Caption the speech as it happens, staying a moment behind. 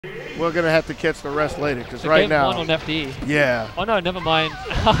We're going to have to catch the rest later because right now. One on FD. Yeah. Oh, no, never mind.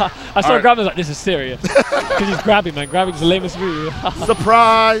 I started grabbing like, this is serious. Because he's grabbing, man. Grabbing's the lamest move.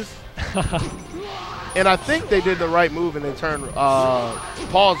 Surprise. And I think they did the right move and they turned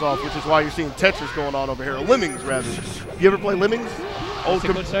pause off, which is why you're seeing Tetris going on over here. Or Lemmings, rather. You ever play Lemmings?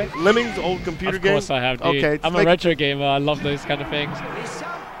 Lemmings, old computer game? Of course I have, dude. Okay, I'm a retro gamer. I love those kind of things.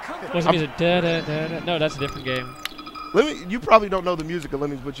 What's the music? No, that's a different game. You probably don't know the music of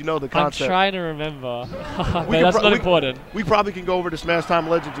Lemmings, but you know the concept. I'm trying to remember. But that's not important. We probably can go over to Smash Time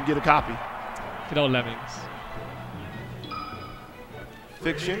Legends and get a copy. Good old Lemmings.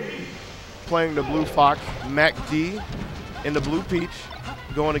 Fiction playing the Blue Fox, MacD in the Blue Peach,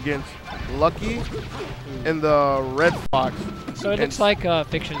 going against Lucky in the Red Fox. So it looks like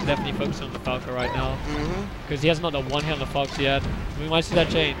Fiction's definitely focusing on the Falco right now. Because he has not done one hit on the Fox yet. We might see that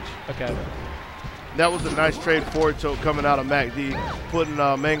change. Okay. That was a nice trade forward tilt coming out of MacD, putting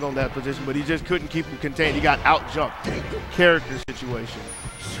Mango in that position, but he just couldn't keep him contained. He got out-jumped. Character situation.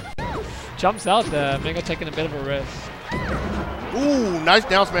 Jumps out there. Mango taking a bit of a risk. Ooh, nice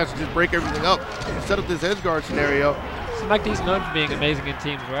down smash to just break everything up and set up this edge guard scenario. So MacD's known for being amazing in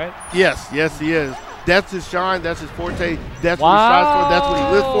teams, right? Yes, he is. That's his shine, that's his forte, that's what he strives for, that's what he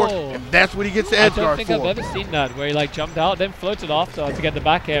lives for, and that's what he gets the edge guard for. I don't think I've ever seen that, where he like jumped out, then floated off to get the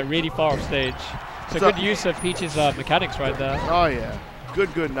back air really far off stage. So good use of Peach's mechanics right there. Oh yeah,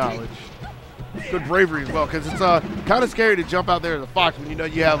 good knowledge. Good bravery as well, because it's kind of scary to jump out there as a Fox when you know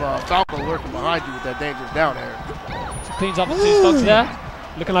you have Falco lurking behind you with that dangerous down air. So cleans up the two stocks there,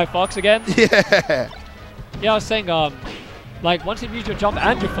 looking like Fox again. Yeah. Yeah, I was saying, like once you've used your jump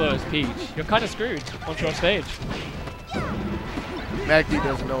and your flow as Peach, you're kind of screwed once you're on stage. MacD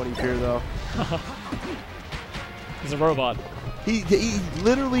doesn't know any fear though. He's a robot. He's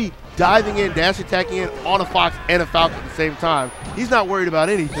literally diving in, dash attacking in on a Fox and a Falcon at the same time. He's not worried about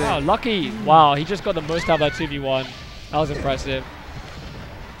anything. Oh, Lucky. Wow, he just got the most out of that 2v1. That was impressive.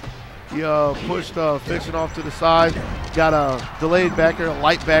 He pushed Fiction off to the side, got a delayed back air, a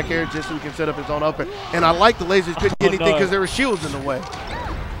light back air just so he can set up his own up air. And I like the lasers couldn't get anything because there were shields in the way.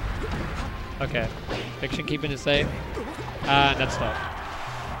 Okay, Fiction keeping it safe. And that's tough.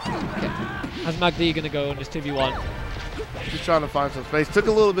 Okay. How's MacD going to go in this 2v1? Just trying to find some space. Took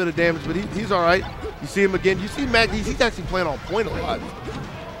a little bit of damage, but he's all right. You see him again. You see MacD. He's actually playing on point a lot.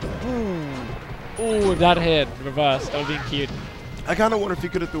 Ooh, that hit. Reverse. That would be cute. I kind of wonder if he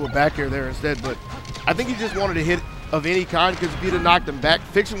could have threw a back air there instead, but I think he just wanted a hit of any kind because if he'd have knocked him back,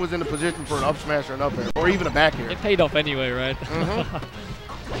 Fiction was in a position for an up smash or an up air, or even a back air. It paid off anyway, right?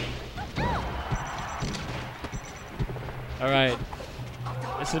 All right.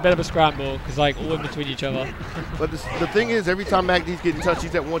 It's a bit of a scramble because like all in between each other. But the thing is, every time MacD's getting touched,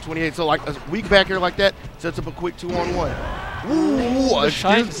 he's at 128. So like a weak back air like that sets up a quick 2-on-1. Ooh, the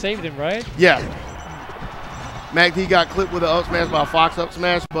shine saved him, right? Yeah. MacD got clipped with an up smash by a Fox up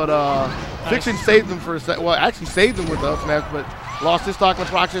smash, but Fiction saved him for a second. Well, actually saved him with the up smash, but lost his stock in the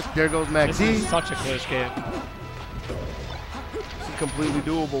process. There goes MacD. This is such a close game. This is completely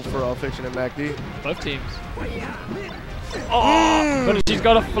doable for Fiction and MacD. Both teams. Oh, but she's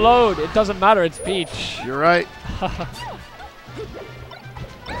got a float. It doesn't matter. It's Peach. You're right. I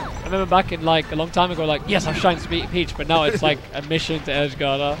remember back in like a long time ago, like yes, I've shined Peach, but now it's like a mission to edge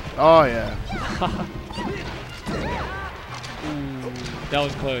guard her. Oh yeah. Ooh, that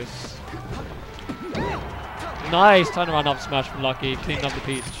was close. Nice turnaround up smash from Lucky, cleaning up the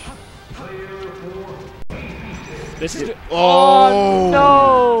Peach. This is. Oh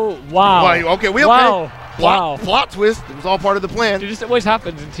no! Wow. Okay, we okay. Wow. Wow. Plot twist. It was all part of the plan. Dude, this always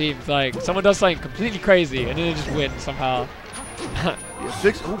happens in teams. Like, someone does something completely crazy, and then they just win somehow. Yeah,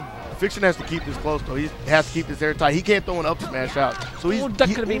 Fiction has to keep this close, though. He has to keep this airtight. He can't throw an up smash out. So he's. That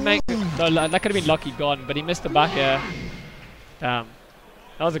could have been that could have been Lucky gone, but he missed the back air. Damn.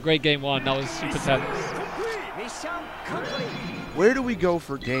 That was a great game one. That was super tense. Where do we go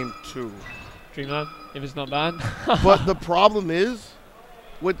for game 2? Dreamland, if it's not banned. But the problem is,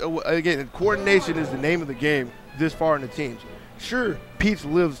 again, coordination is the name of the game this far in the teams. Sure, Peach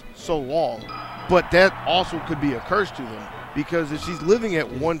lives so long, but that also could be a curse to them because if she's living at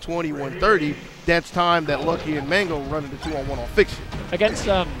 120, 130, that's time that Lucky and Mango run into 2-on-1 on Fiction. Against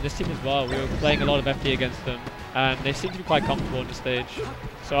this team as well, we were playing a lot of FD against them, and they seem to be quite comfortable on the stage.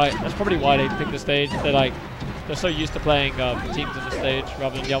 So that's probably why they picked the stage. They're so used to playing teams on the stage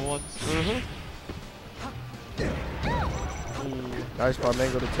rather than the other ones. Nice by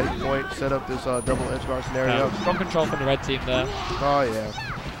Mango to take point, set up this double edge guard scenario. Yeah, strong control from the red team there. Oh, yeah.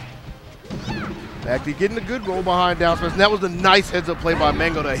 MacD getting a good roll behind down smash. And that was a nice heads-up play by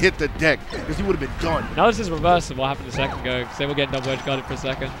Mango to hit the deck because he would have been done. Now this is reverse of what happened a second ago because they were getting double edge guarded for a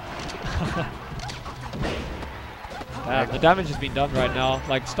second. Damn, the damage has been done right now.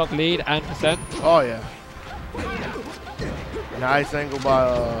 Like stock lead and percent. Oh yeah. Nice angle by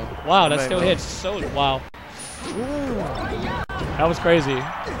wow, that still Mango. hits so wow. That was crazy.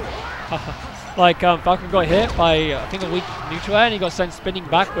 Like Falcon got hit by I think a weak neutral air and he got sent spinning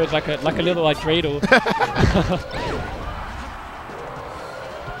backwards like a little like dreidel.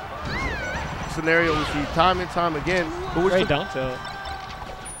 Scenario we see time and time again. But Great down tilt.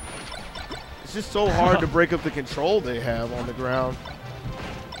 It's just so hard to break up the control they have on the ground.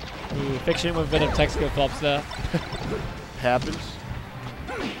 Ooh, Fiction with a bit of tech skill flops there. Happens.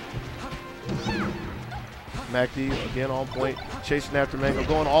 MacD again on point, chasing after Mango,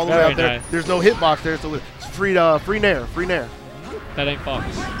 going all the way out there. Nice. There's no hitbox there, so it's free nair. That ain't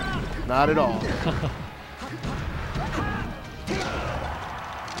Fox. Not at all.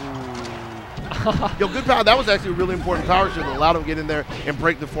 Yo, good power. That was actually a really important power shield that allowed him to get in there and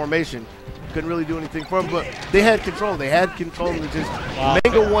break the formation. Couldn't really do anything for him, but they had control. They had control. And just wow.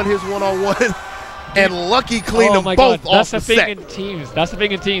 Mango won his one-on-one, and Lucky cleaned them both off the set. That's the thing in teams. That's the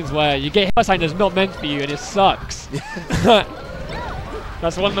thing in teams where you get hit by something that's not meant for you, and it sucks.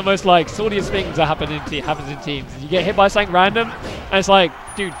 That's one of the most like saltiest things that happens in teams. You get hit by something random, and it's like,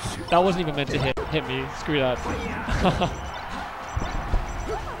 dude, that wasn't even meant to hit me. Screw that.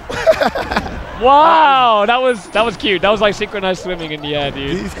 Wow, that was cute. That was like synchronized swimming in the air,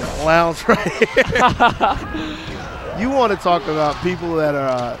 dude. These clowns right here. You want to talk about people that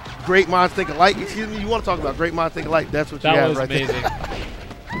are great minds think alike? Excuse me. You want to talk about great minds think alike? That's what you have right there. That was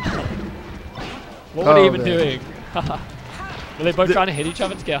amazing. What were they even doing? Were they both trying to hit each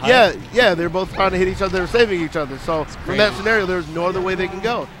other to get higher? Yeah, they're both trying to hit each other. They're saving each other. So from that scenario, there's no other way they can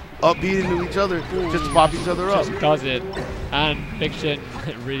go. Upbeat into each other, just to pop each other up. Just does it. And Fiction,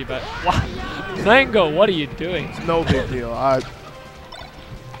 really bad. Wow. Mango, what are you doing? It's no big deal. I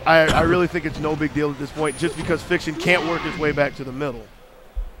really think it's no big deal at this point, just because Fiction can't work his way back to the middle.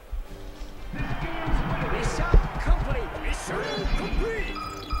 I'm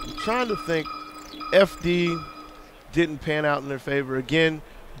trying to think. FD didn't pan out in their favor again.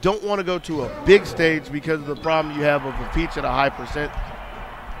 Don't want to go to a big stage because of the problem you have of a Peach at a high percent.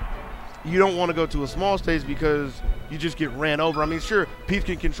 You don't want to go to a small stage because you just get ran over. I mean, sure, Peach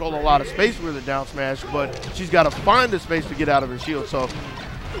can control a lot of space with a down smash, but she's got to find the space to get out of her shield. So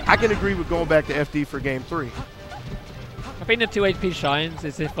I can agree with going back to FD for game 3. I think the 2 HP shines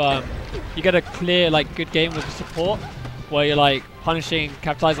is if you get a clear, like, good game with the support, where you're like punishing,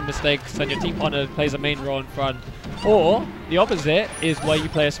 capitalizing mistakes, and your team partner plays a main role in front. Or the opposite is where you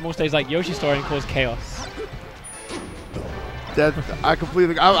play a small stage like Yoshi Story and cause chaos.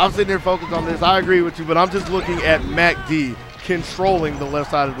 I'm sitting here focused on this. I agree with you, but I'm just looking at MacD controlling the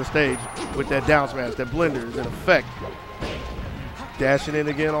left side of the stage with that down smash. That blender is in effect. Dashing in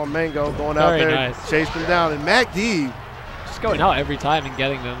again on Mango, going out there, chased him down, and MacD just going out every time and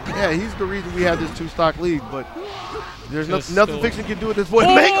getting them. Yeah, he's the reason we have this 2-stock lead, but there's nothing Fiction can do at this point.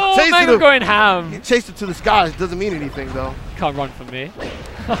 Oh, Mango going ham. He chased it to the skies. Doesn't mean anything though. Can't run from me.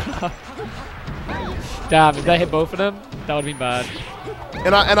 Damn, if they hit both of them, that would have been bad.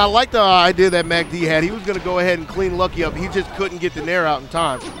 And I like the idea that MacD had. He was going to go ahead and clean Lucky up. He just couldn't get the nair out in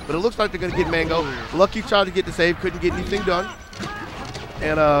time. But it looks like they're going to get Mango. Lucky tried to get the save, couldn't get anything done.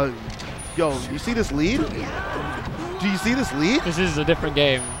 And, yo, you see this lead? Do you see this lead? This is a different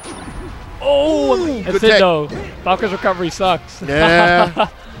game. Oh, that's it though. Falcon's recovery sucks. Yeah.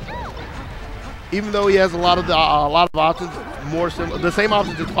 Even though he has a lot of options, the same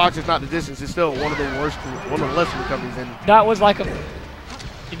options as Fox, is not the distance. It's still one of the worst, one of the less recoveries. And that was like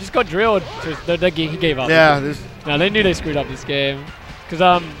he just got drilled. He gave up. Yeah. No, they knew they screwed up this game.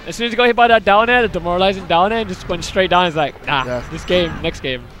 Because as soon as he got hit by that down air, the demoralizing down air, and just went straight down. It's like, nah, this game, next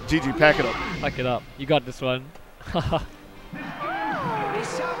game. GG, pack it up. Pack it up. You got this one.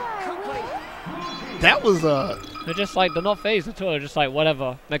 That was They're just like, they're not phased at all. They're just like,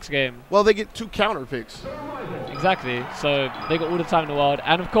 whatever, next game. Well, they get 2 counter picks. Exactly. So they got all the time in the world.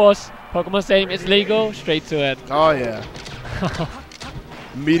 And of course, Pokemon Stadium is legal. Straight to it. Oh, yeah.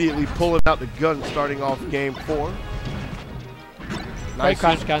 Immediately pulling out the gun, starting off game 4. Great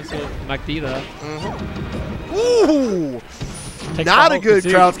crouch cancel MacD there. Ooh! Not a good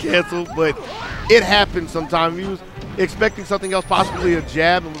crouch cancel, but it happens sometimes. He was expecting something else, possibly a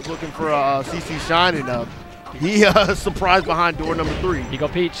jab, and was looking for a CC shine, and he surprised behind door number 3. He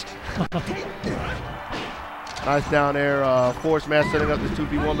got peached. Nice down air, forward smash setting up this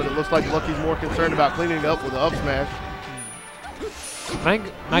 2v1, but it looks like Lucky's more concerned about cleaning it up with an up smash.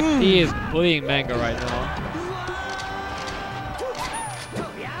 MacD is bullying Mango right now.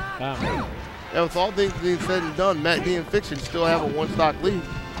 Damn. Yeah, with all things being said and done, MacD and Fiction still have a 1-stock lead.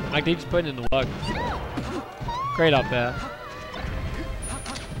 MacD just putting in the work. Great up there.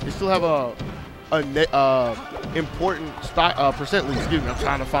 They still have a important percent lead. Excuse me, I'm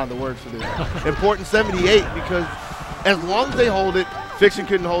trying to find the words for this. Important 78, because as long as they hold it, Fiction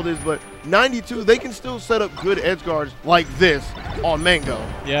couldn't hold his, but 92, they can still set up good edge guards like this on Mango.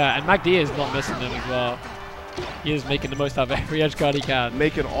 Yeah, and MacD is not missing them as well. He is making the most out of every edge guard he can.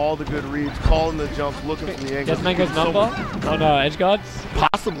 Making all the good reads, calling the jumps, looking for the angles. Gets Mango's number on edge guards?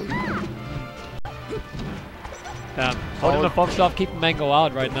 Possibly. Damn. Holding the Fox off, keeping Mango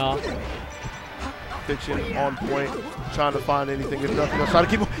out right now. Fiction on point, trying to find anything. If nothing else, trying to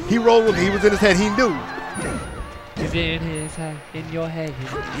keep him. He rolled with it. He was in his head. He knew. He's in his head, in your head.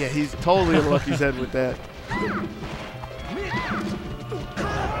 Yeah, he's totally in Lucky's head with that.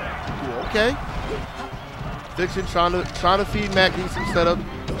 Okay. Fiction trying to feed MacD some setup,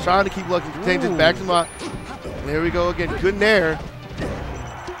 trying to keep Lucky contained. Just backs him up. And here we go again. Good nair.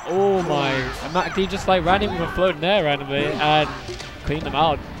 Oh my! And MacD just like ran him with a floating air randomly and cleaned him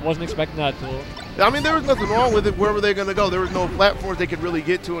out. Wasn't expecting that at all. I mean, there was nothing wrong with it. Where were they going to go? There was no platforms they could really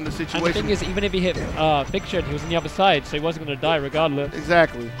get to in the situation. And the thing is, even if he hit Fiction, he was on the other side, so he wasn't going to die regardless.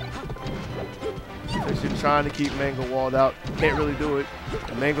 Exactly. Fiction trying to keep Mango walled out. Can't really do it.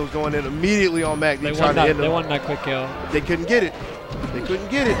 And Mango's going in immediately on MacD, trying to hit him. They won that quick kill. They couldn't get it. They couldn't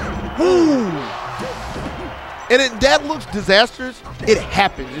get it. Ooh. And that looks disastrous. It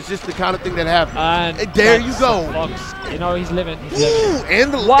happens. It's just the kind of thing that happens. And there you go. Fox. You know, he's living. He's living. Ooh,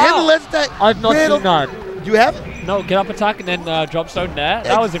 and the let's that. I've not seen that. You have? No, get up attack and then drop stone there.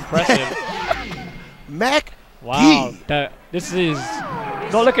 That was impressive. MacD. Wow. This is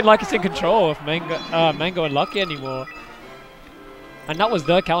not looking like it's in control of Mango and Lucky anymore. And that was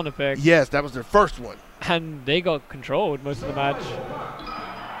their counter pick. Yes, that was their first one. And they got controlled most of the match.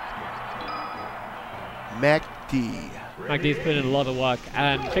 MacD. MacD's putting in a lot of work,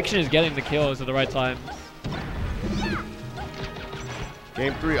 and Fiction is getting the kills at the right time.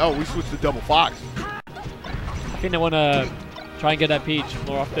 Game 3. Oh, we switched to double Fox. I think they want to try and get that Peach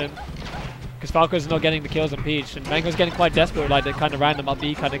more often. Because Falco's not getting the kills on Peach, and Mango's getting quite desperate, like the kind of random up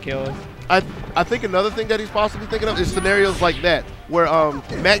B kind of kills. I think another thing that he's possibly thinking of is scenarios like that, where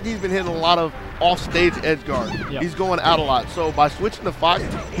MacD's been hitting a lot of off-stage edge guard. Yep. He's going out a lot. So by switching to Fox,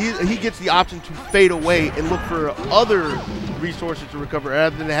 he gets the option to fade away and look for other resources to recover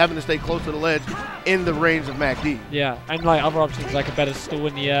rather than having to stay close to the ledge in the range of MacD. Yeah, and like other options like a better stool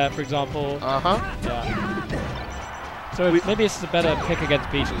in the air, for example. Yeah. So maybe it's a better pick against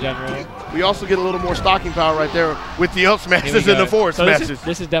Peach in general. We also get a little more stocking power right there with the up smashes and the forward smashes.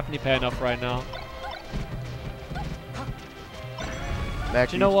 This is definitely paying off right now.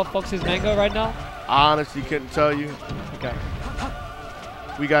 Do you know what Fox is Mango right now? I honestly couldn't tell you. Okay.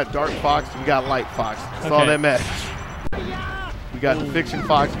 We got Dark Fox, we got Light Fox. That's all that matters. We got the Fiction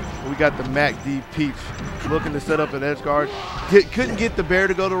Fox, and we got the MacD Peach. Looking to set up an edge guard. Couldn't get the bear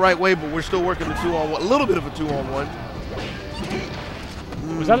to go the right way, but we're still working the 2-on-1. A little bit of a 2-on-1.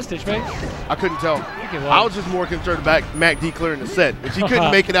 Was that a stitch base? I couldn't tell. I was just more concerned about MacD clearing the set, which he couldn't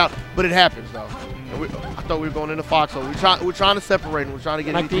make it out, but it happens though. I thought we were going into Fox, so we're trying to separate him. We're trying to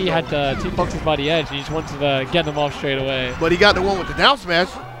get MacD had 2 Foxes by the edge, and he just wanted to get them off straight away. But he got the one with the down smash,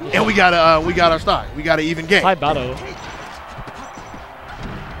 and we got our stock. We got an even game. High battle.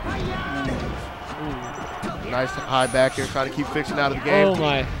 Nice high back here, trying to keep Fiction out of the game. Oh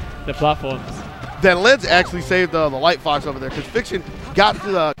my, the platforms. That ledge actually saved the Light Fox over there, because Fiction got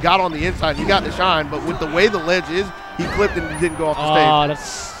on the inside. He got the shine, but with the way the ledge is, he clipped and didn't go off the stage. Oh,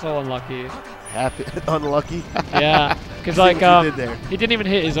 that's so unlucky. Unlucky. Yeah, because like he didn't even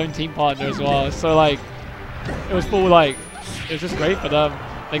hit his own team partner as well. So like, it was full like, it was just great for them.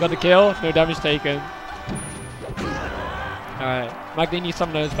 They got the kill, no damage taken. All right, MacD needs some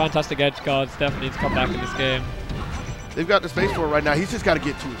of those fantastic edge guards. Definitely to come back in this game. They've got the space for it right now. He's just got to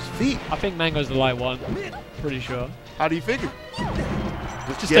get to his feet. I think Mango's the light one. Pretty sure. How do you figure?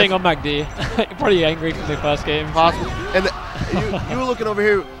 Just staying on MacD. Probably angry from the first game. Possible. And you were looking over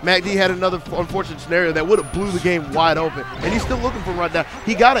here. MacD had another unfortunate scenario that would have blew the game wide open. And he's still looking for him right now.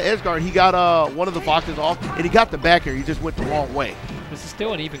 He got an edge guard. He got one of the Foxes off, and he got the back here. He just went the wrong way. This is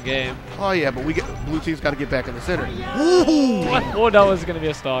still an even game. Oh, yeah, but blue team's got to get back in the center. Ooh! I thought that was going to be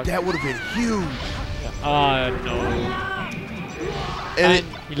a stock. That would have been huge. No. And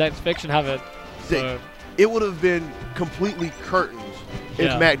he lets Fiction have it. So. It would have been completely curtains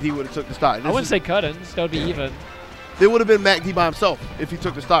if MacD would have took the stock. I wouldn't say curtains. That would be even. It would have been MacD by himself if he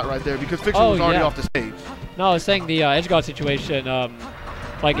took the stock right there, because Fiction was already off the stage. No, I was saying the edge guard situation.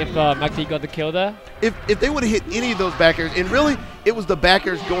 Like if MacD got the kill there. If they would have hit any of those back airs, and really it was the back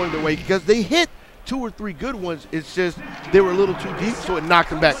airs going their way, because they hit 2 or 3 good ones. It's just they were a little too deep, so it knocked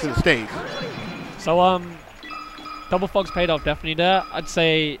them back to the stage. So double fogs paid off definitely there. I'd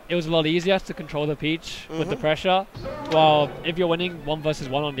say it was a lot easier to control the Peach with the pressure. While if you're winning 1 versus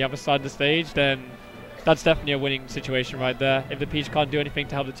 1 on the other side of the stage, then that's definitely a winning situation right there. If the Peach can't do anything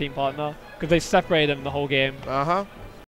to help the team partner, because they separated them the whole game.